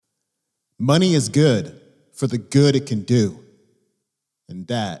Money is good for the good it can do. And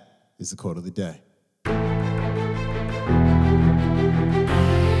that is the quote of the day.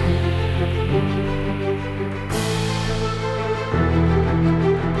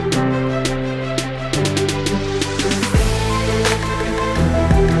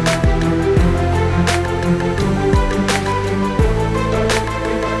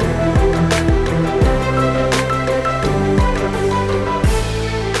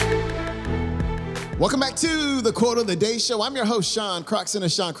 Welcome back to the Quote of the Day Show. I'm your host, Sean Croxton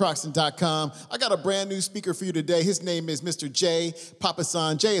of SeanCroxton.com. I got a brand new speaker for you today. His name is Mr. Jay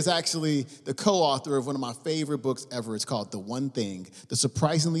Papasan. Jay is actually the co-author of one of my favorite books ever. It's called The One Thing, The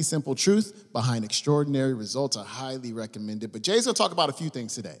Surprisingly Simple Truth Behind Extraordinary Results. I highly recommend it. But Jay's going to talk about a few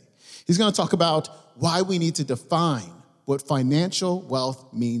things today. He's going to talk about why we need to define what financial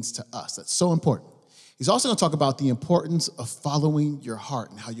wealth means to us. That's so important. He's also going to talk about the importance of following your heart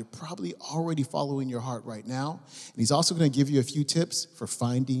and how you're probably already following your heart right now. And he's also going to give you a few tips for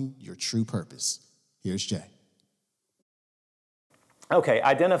finding your true purpose. Here's Jay. Okay,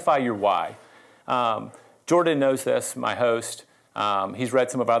 identify your why. Jordan knows this, my host. He's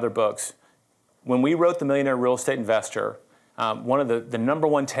read some of our other books. When we wrote The Millionaire Real Estate Investor, one of the number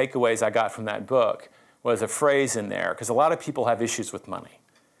one takeaways I got from that book was a phrase in there, because a lot of people have issues with money.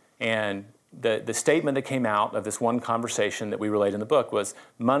 And the statement that came out of this one conversation that we relayed in the book was,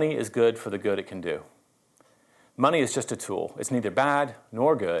 money is good for the good it can do. Money is just a tool. It's neither bad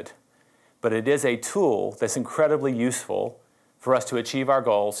nor good, but it is a tool that's incredibly useful for us to achieve our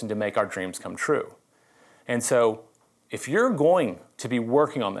goals and to make our dreams come true. And so if you're going to be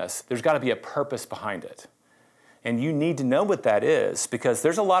working on this, there's got to be a purpose behind it. And you need to know what that is, because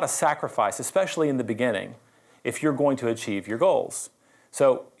there's a lot of sacrifice, especially in the beginning, if you're going to achieve your goals.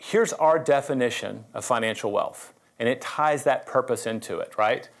 So here's our definition of financial wealth, and it ties that purpose into it,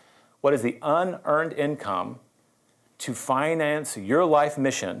 right? What is the unearned income to finance your life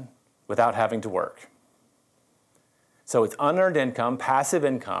mission without having to work? So it's unearned income, passive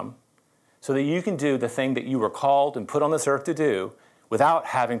income, so that you can do the thing that you were called and put on this earth to do without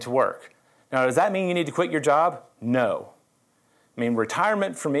having to work. Now, does that mean you need to quit your job? No. I mean,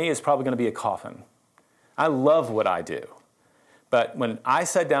 retirement for me is probably going to be a coffin. I love what I do. But when I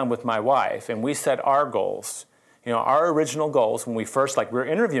sat down with my wife and we set our goals, our original goals when we first, we were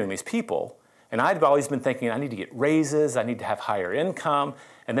interviewing these people, and I'd always been thinking, I need to get raises, I need to have higher income,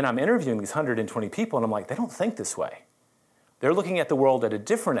 and then I'm interviewing these 120 people, and I'm like, they don't think this way. They're looking at the world at a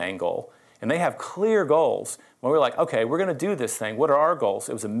different angle, and they have clear goals. When we're like, okay, we're going to do this thing. What are our goals?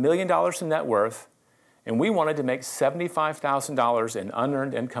 It was $1 million in net worth, and we wanted to make $75,000 in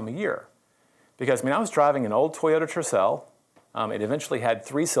unearned income a year. Because, I was driving an old Toyota Tercel. It eventually had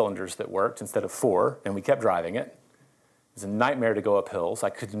 3 cylinders that worked instead of 4, and we kept driving it. It was a nightmare to go up hills. I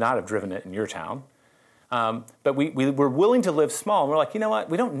could not have driven it in your town. But we were willing to live small, and we're like, you know what?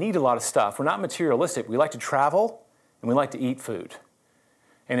 We don't need a lot of stuff. We're not materialistic. We like to travel, and we like to eat food.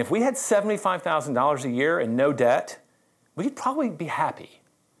 And if we had $75,000 a year and no debt, we'd probably be happy,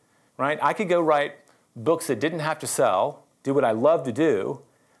 right? I could go write books that didn't have to sell, do what I love to do,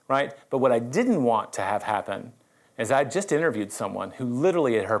 right? But what I didn't want to have happen is I just interviewed someone who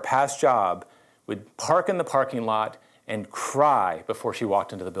literally at her past job would park in the parking lot and cry before she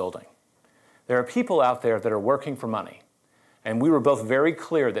walked into the building. There are people out there that are working for money. And we were both very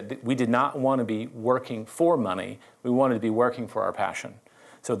clear that we did not want to be working for money. We wanted to be working for our passion.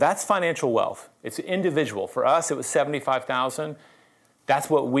 So that's financial wealth. It's individual. For us, it was $75,000.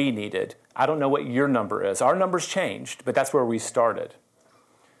 That's what we needed. I don't know what your number is. Our numbers changed, but that's where we started.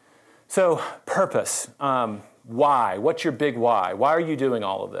 So purpose. Why? What's your big why? Why are you doing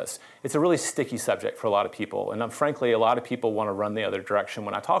all of this? It's a really sticky subject for a lot of people. And frankly, a lot of people want to run the other direction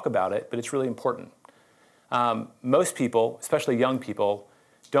when I talk about it, but it's really important. Most people, especially young people,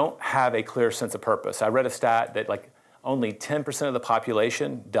 don't have a clear sense of purpose. I read a stat that only 10% of the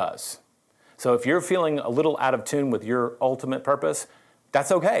population does. So if you're feeling a little out of tune with your ultimate purpose,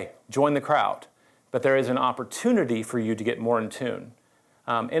 that's okay. Join the crowd. But there is an opportunity for you to get more in tune.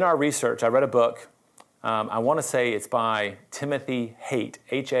 In our research, I read a book. I want to say it's by Timothy Haidt,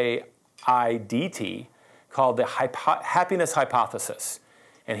 H-A-I-D-T, called The Happiness Hypothesis.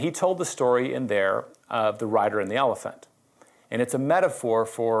 And he told the story in there of the rider and the elephant. And it's a metaphor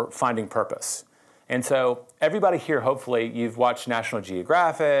for finding purpose. And so everybody here, hopefully, you've watched National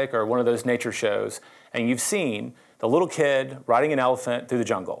Geographic or one of those nature shows, and you've seen the little kid riding an elephant through the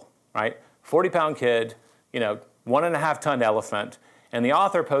jungle, right? 40-pound kid, 1.5-ton elephant. And the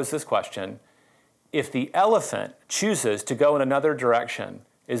author posed this question: if the elephant chooses to go in another direction,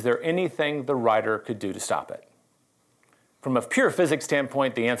 is there anything the rider could do to stop it? From a pure physics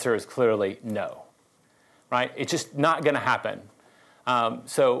standpoint, the answer is clearly no, right? It's just not going to happen.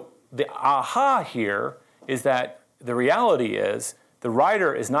 So the aha here is that the reality is the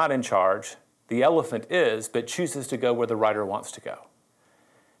rider is not in charge, the elephant is, but chooses to go where the rider wants to go.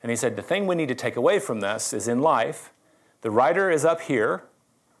 And he said the thing we need to take away from this is in life, the rider is up here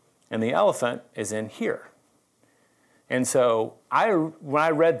and the elephant is in here. And so when I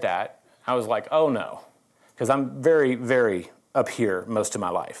read that, I was like, oh no, because I'm very, very up here most of my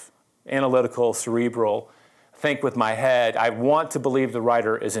life. Analytical, cerebral, think with my head. I want to believe the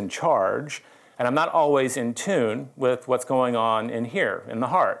rider is in charge, and I'm not always in tune with what's going on in here, in the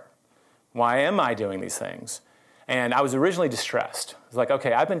heart. Why am I doing these things? And I was originally distressed. I was like,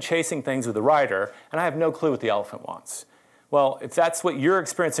 okay, I've been chasing things with the rider, and I have no clue what the elephant wants. Well, if that's what you're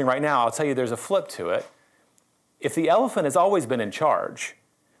experiencing right now, I'll tell you there's a flip to it. If the elephant has always been in charge,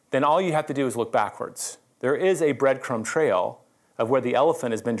 then all you have to do is look backwards. There is a breadcrumb trail of where the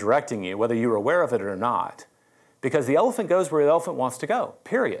elephant has been directing you, whether you're aware of it or not, because the elephant goes where the elephant wants to go,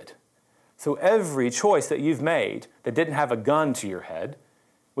 period. So every choice that you've made that didn't have a gun to your head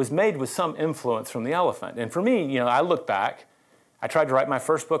was made with some influence from the elephant. And for me, I look back, I tried to write my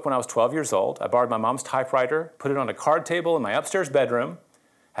first book when I was 12 years old. I borrowed my mom's typewriter, put it on a card table in my upstairs bedroom,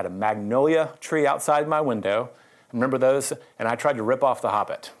 had a magnolia tree outside my window. I remember those, and I tried to rip off The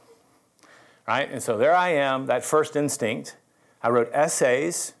Hobbit. Right? And so there I am, that first instinct. I wrote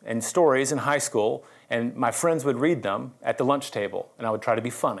essays and stories in high school, and my friends would read them at the lunch table, and I would try to be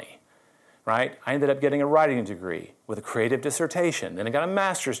funny. Right? I ended up getting a writing degree with a creative dissertation. Then I got a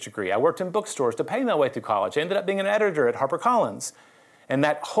master's degree. I worked in bookstores to pay my way through college. I ended up being an editor at HarperCollins. And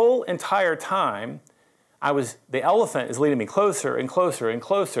that whole entire time, the elephant is leading me closer and closer and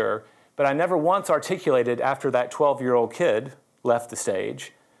closer, but I never once articulated after that 12-year-old kid left the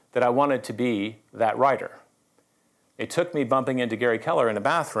stage that I wanted to be that writer. It took me bumping into Gary Keller in a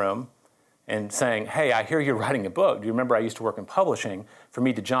bathroom and saying, hey, I hear you're writing a book. Do you remember I used to work in publishing? For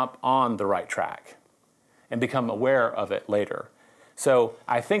me to jump on the right track and become aware of it later. So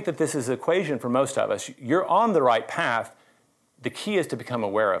I think that this is an equation for most of us. You're on the right path. The key is to become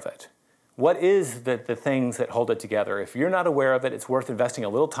aware of it. What is the things that hold it together? If you're not aware of it, it's worth investing a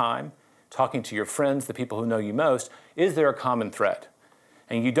little time, talking to your friends, the people who know you most. Is there a common thread?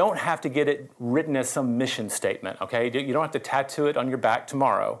 And you don't have to get it written as some mission statement, okay? You don't have to tattoo it on your back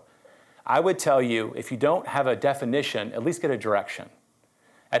tomorrow. I would tell you, if you don't have a definition, at least get a direction.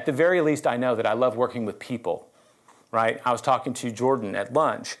 At the very least, I know that I love working with people, right? I was talking to Jordan at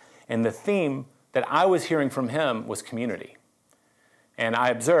lunch, and the theme that I was hearing from him was community. And I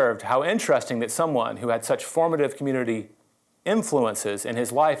observed how interesting that someone who had such formative community influences in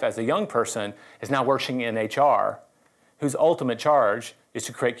his life as a young person is now working in HR, whose ultimate charge is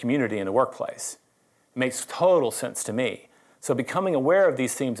to create community in the workplace. It makes total sense to me. So becoming aware of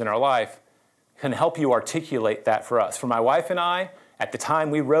these themes in our life can help you articulate that for us. For my wife and I, at the time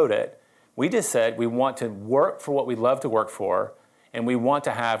we wrote it, we just said we want to work for what we love to work for, and we want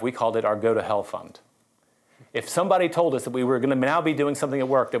to have, we called it our Go to Hell Fund. If somebody told us that we were going to now be doing something at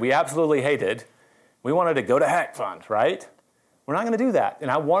work that we absolutely hated, we wanted a Go to Heck Fund, right? We're not going to do that.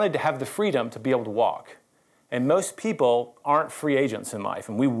 And I wanted to have the freedom to be able to walk. And most people aren't free agents in life,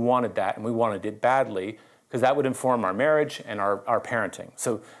 and we wanted that, and we wanted it badly, because that would inform our marriage and our parenting.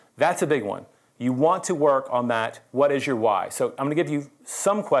 So that's a big one. You want to work on that, what is your why? So I'm going to give you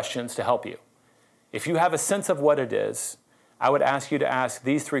some questions to help you. If you have a sense of what it is, I would ask you to ask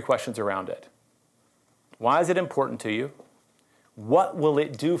these 3 questions around it. Why is it important to you? What will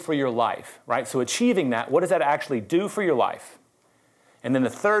it do for your life, right? So achieving that, what does that actually do for your life? And then the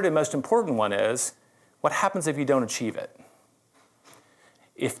third and most important one is, what happens if you don't achieve it?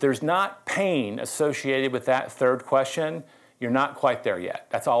 If there's not pain associated with that third question, you're not quite there yet.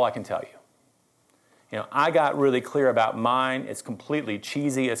 That's all I can tell you. I got really clear about mine. It's completely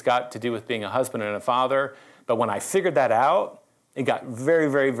cheesy. It's got to do with being a husband and a father. But when I figured that out, it got very,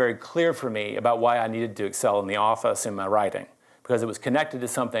 very, very clear for me about why I needed to excel in the office in my writing, because it was connected to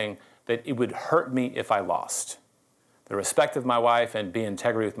something that it would hurt me if I lost. The respect of my wife and be in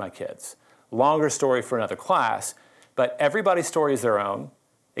integrity with my kids. Longer story for another class, but everybody's story is their own.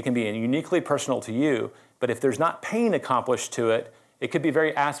 It can be uniquely personal to you, but if there's not pain accomplished to it, it could be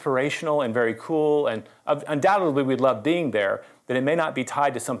very aspirational and very cool, and undoubtedly we'd love being there, but it may not be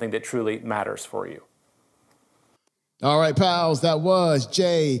tied to something that truly matters for you. All right, pals, that was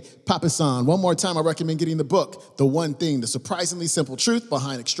Jay Papasan. One more time, I recommend getting the book, The One Thing, The Surprisingly Simple Truth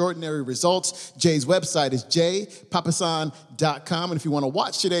Behind Extraordinary Results. Jay's website is jpapasan.com. And if you want to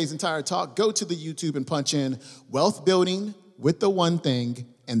watch today's entire talk, go to the YouTube and punch in Wealth Building with the One Thing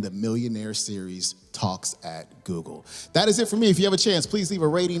and the Millionaire Series Talks at Google. That is it for me. If you have a chance, please leave a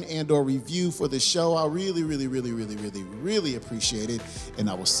rating and or review for the show. I really, really, really, really, really, really appreciate it. And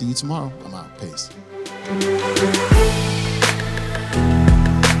I will see you tomorrow. I'm out. Peace.